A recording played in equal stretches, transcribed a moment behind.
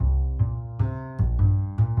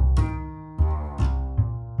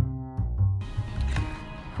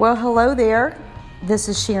Well, hello there. This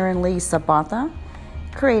is Sharon Lee Sabantha,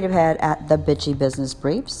 creative head at The Bitchy Business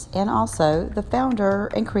Briefs, and also the founder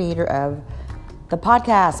and creator of the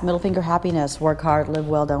podcast, Middle Finger Happiness, Work Hard, Live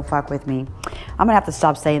Well, Don't Fuck With Me. I'm going to have to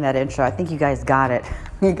stop saying that intro. I think you guys got it.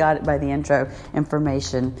 You got it by the intro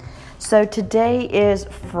information. So today is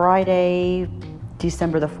Friday,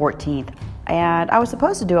 December the 14th, and I was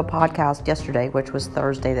supposed to do a podcast yesterday, which was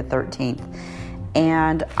Thursday the 13th.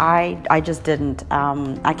 And I just didn't.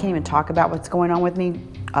 I can't even talk about what's going on with me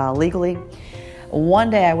legally. One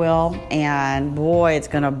day I will, and boy, it's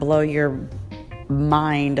going to blow your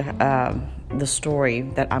mind, the story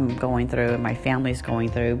that I'm going through and my family's going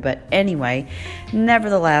through. But anyway,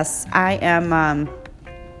 nevertheless, I am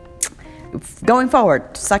going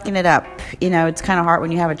forward, sucking it up. You know, it's kind of hard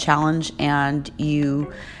when you have a challenge and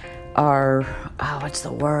you are, what's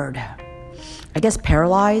the word? I guess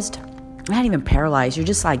paralyzed. Not even paralyzed. You're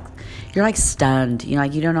just like, you're like stunned. You know,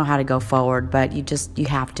 like you don't know how to go forward, but you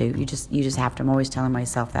have to. You just have to. I'm always telling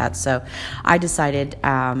myself that. So I decided,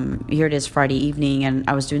 here it is Friday evening, and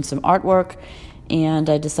I was doing some artwork,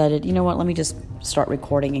 and I decided, you know what, let me just start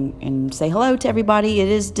recording and say hello to everybody. It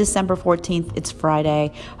is December 14th. It's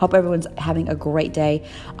Friday. Hope everyone's having a great day.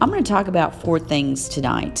 I'm going to talk about 4 things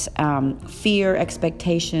tonight. Fear,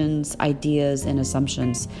 expectations, ideas, and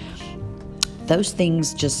assumptions. Those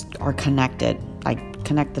things just are connected, like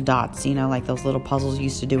connect the dots, you know, like those little puzzles you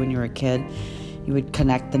used to do when you were a kid. You would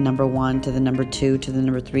connect the number 1 to the number 2 to the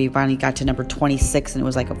number 3. Finally got to number 26, and it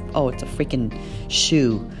was like, it's a freaking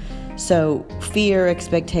shoe. So fear,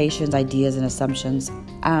 expectations, ideas, and assumptions,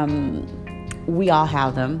 we all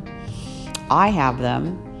have them. I have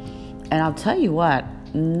them. And I'll tell you what,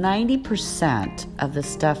 90% of the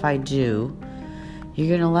stuff I do, you're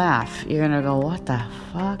going to laugh. You're going to go, what the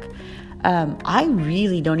fuck? I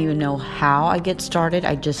really don't even know how I get started.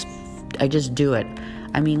 I just do it.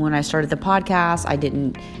 I mean, when I started the podcast, I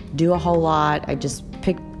didn't do a whole lot. I just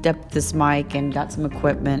picked up this mic and got some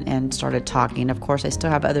equipment and started talking. Of course, I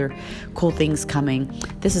still have other cool things coming.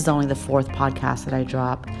 This is only the 4th podcast that I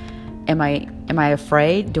drop. Am I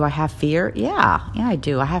afraid? Do I have fear? Yeah, I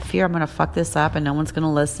do. I have fear I'm going to fuck this up and no one's going to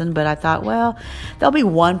listen. But I thought, well, there'll be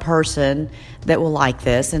one person that will like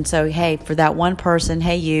this. And so, hey, for that one person,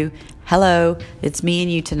 hey, you, hello, it's me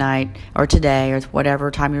and you tonight or today or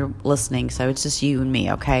whatever time you're listening. So it's just you and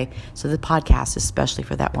me, okay? So the podcast is especially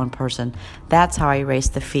for that one person. That's how I erase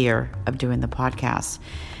the fear of doing the podcast.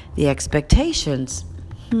 The expectations,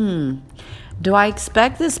 Do I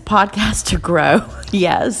expect this podcast to grow?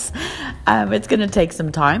 Yes. It's going to take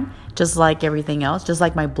some time, just like everything else. Just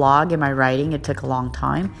like my blog and my writing, it took a long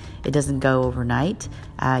time. It doesn't go overnight.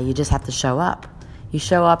 You just have to show up. You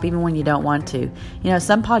show up even when you don't want to. You know,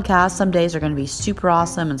 some podcasts, some days are going to be super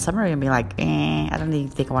awesome, and some are going to be like, I don't even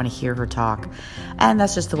think I want to hear her talk. And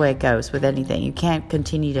that's just the way it goes with anything. You can't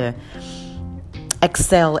continue to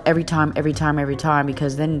excel every time,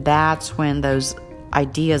 because then that's when those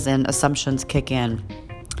ideas and assumptions kick in.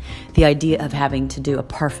 The idea of having to do a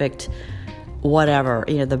perfect whatever,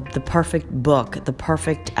 you know, the perfect book, the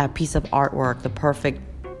perfect piece of artwork, the perfect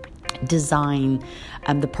design,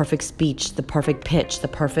 the perfect speech, the perfect pitch, the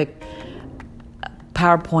perfect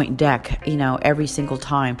PowerPoint deck, you know, every single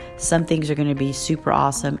time. Some things are going to be super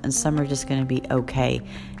awesome and some are just going to be okay.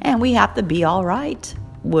 And we have to be all right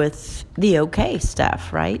with the okay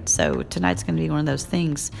stuff, right? So tonight's going to be one of those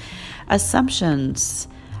things. Assumptions.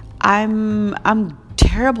 I'm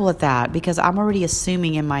terrible at that because I'm already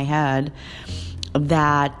assuming in my head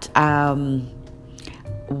that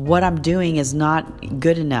what I'm doing is not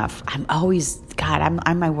good enough.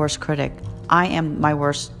 I'm my worst critic. I am my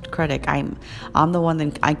worst critic. I'm the one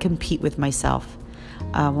that I compete with myself.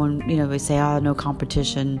 When they say, no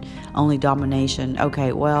competition, only domination.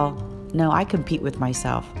 Okay, well, no, I compete with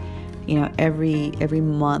myself. You know, every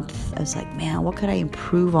month I was like, man, what could I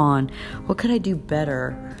improve on? What could I do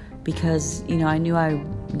better? Because, you know, I knew I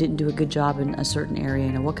didn't do a good job in a certain area.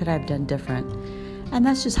 You know, what could I have done different? And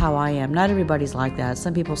that's just how I am. Not everybody's like that.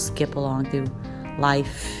 Some people skip along through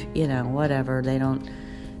life, you know, whatever.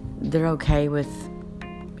 They're okay with,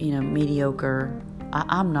 you know, mediocre.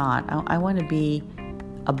 I'm not. I want to be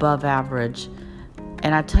above average.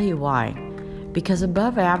 And I tell you why. Because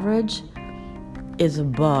above average is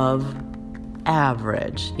above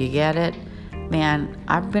average. You get it? Man,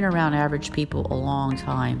 I've been around average people a long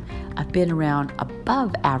time. I've been around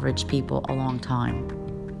above average people a long time.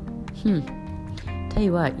 Tell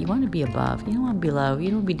you what, you want to be above. You don't want to be low. You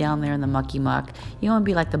don't want to be down there in the mucky muck. You don't want to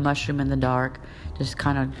be like the mushroom in the dark, just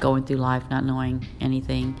kind of going through life not knowing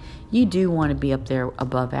anything. You do want to be up there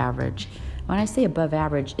above average. When I say above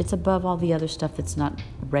average, it's above all the other stuff that's not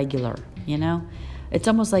regular, you know? It's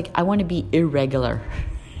almost like I want to be irregular.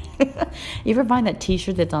 You ever find that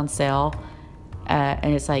t-shirt that's on sale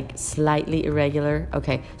and it's like slightly irregular?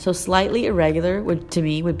 Okay, so slightly irregular to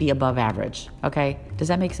me would be above average. Okay, does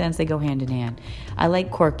that make sense? They go hand in hand. I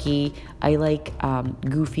like quirky, I like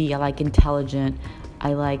goofy, I like intelligent,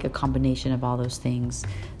 I like a combination of all those things.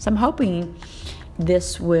 So I'm hoping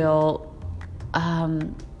this will,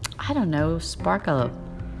 I don't know, spark a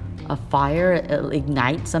fire,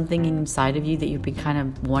 ignite something inside of you that you've been kind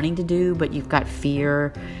of wanting to do, but you've got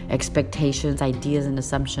fear, expectations, ideas, and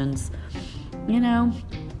assumptions.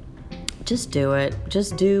 Just do it.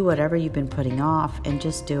 Just do whatever you've been putting off and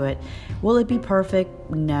just do it. Will it be perfect?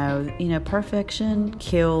 No. Perfection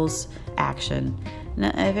kills action.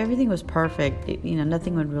 Now, if everything was perfect,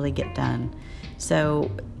 nothing would really get done. So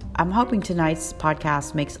I'm hoping tonight's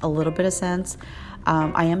podcast makes a little bit of sense.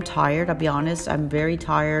 I am tired. I'll be honest. I'm very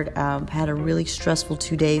tired. Had a really stressful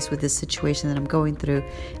 2 days with this situation that I'm going through,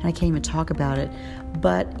 and I can't even talk about it.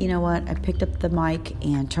 But you know what? I picked up the mic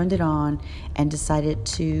and turned it on and decided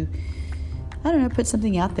to, put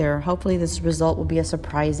something out there. Hopefully this result will be a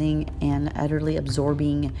surprising and utterly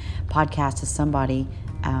absorbing podcast to somebody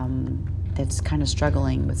that's kind of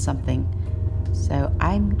struggling with something. So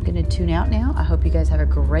I'm going to tune out now. I hope you guys have a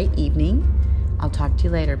great evening. I'll talk to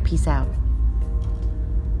you later. Peace out.